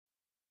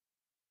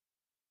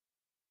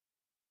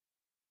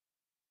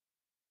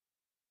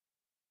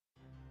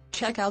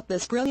check out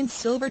this brilliant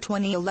silver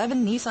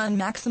 2011 Nissan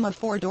Maxima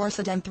 4-door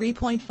sedan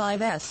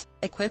 3.5S,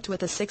 equipped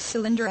with a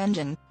 6-cylinder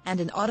engine and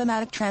an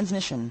automatic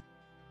transmission.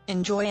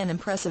 Enjoy an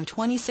impressive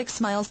 26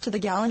 miles to the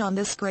gallon on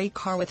this great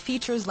car with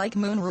features like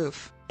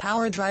moonroof,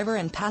 power driver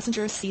and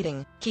passenger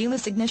seating,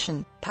 keyless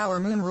ignition, power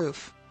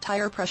moonroof,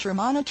 tire pressure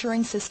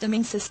monitoring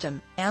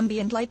system,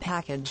 ambient light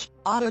package,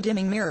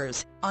 auto-dimming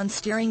mirrors,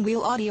 on-steering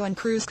wheel audio and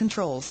cruise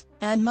controls,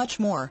 and much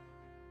more.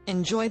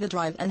 Enjoy the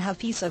drive and have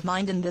peace of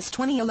mind in this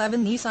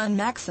 2011 Nissan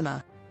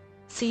Maxima.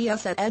 See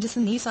us at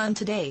Edison Nissan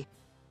today.